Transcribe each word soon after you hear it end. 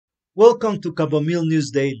Welcome to Cabo Mil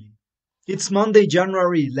News Daily. It's Monday,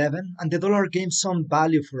 January 11, and the dollar gained some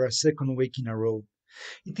value for a second week in a row.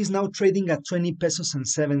 It is now trading at 20 pesos and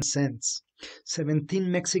 7 cents, 17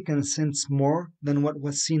 Mexican cents more than what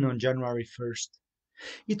was seen on January 1st.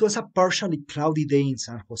 It was a partially cloudy day in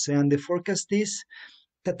San Jose, and the forecast is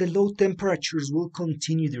that the low temperatures will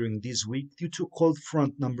continue during this week due to cold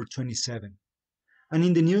front number 27. And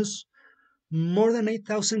in the news, more than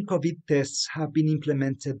 8,000 COVID tests have been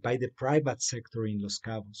implemented by the private sector in Los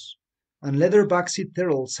Cabos, and leatherback sea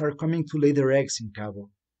turtles are coming to lay their eggs in Cabo.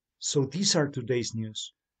 So these are today's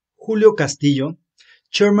news. Julio Castillo,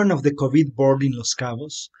 chairman of the COVID board in Los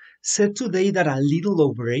Cabos, said today that a little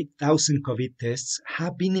over 8,000 COVID tests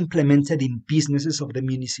have been implemented in businesses of the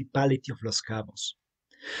municipality of Los Cabos.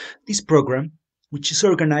 This program, which is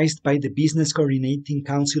organized by the Business Coordinating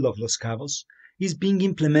Council of Los Cabos, is being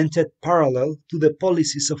implemented parallel to the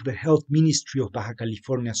policies of the Health Ministry of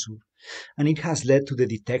Bajacaliforniasur, and it has led to the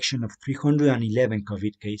detection of 311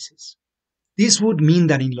 COVID cases. This would mean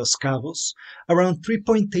that in Los Cabos, around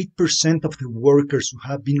 3.8% of the workers who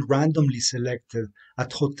have been randomly selected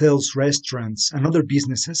at hotels, restaurants, and other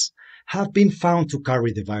businesses have been found to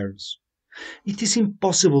carry the virus. It is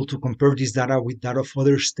impossible to compare this data with that of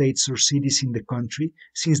other states or cities in the country,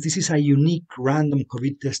 since this is a unique random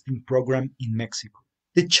COVID testing program in Mexico.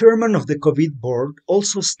 The chairman of the COVID board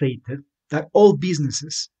also stated that all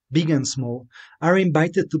businesses, big and small, are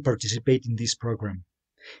invited to participate in this program.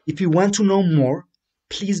 If you want to know more,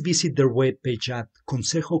 please visit their webpage at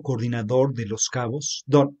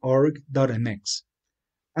consejocoordinadordeloscabos.org.mx.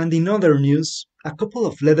 And in other news, a couple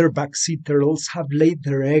of leatherback sea turtles have laid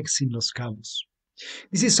their eggs in Los Cabos.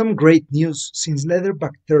 This is some great news since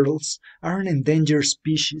leatherback turtles are an endangered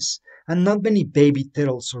species and not many baby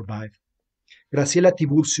turtles survive. Graciela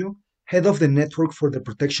Tiburcio, head of the Network for the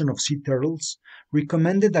Protection of Sea Turtles,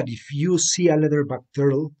 recommended that if you see a leatherback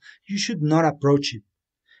turtle, you should not approach it.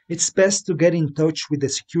 It's best to get in touch with the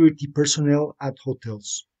security personnel at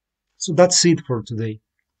hotels. So that's it for today.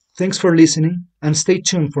 Thanks for listening, and stay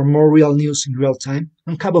tuned for more real news in real time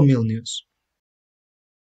on Cabo Mil News.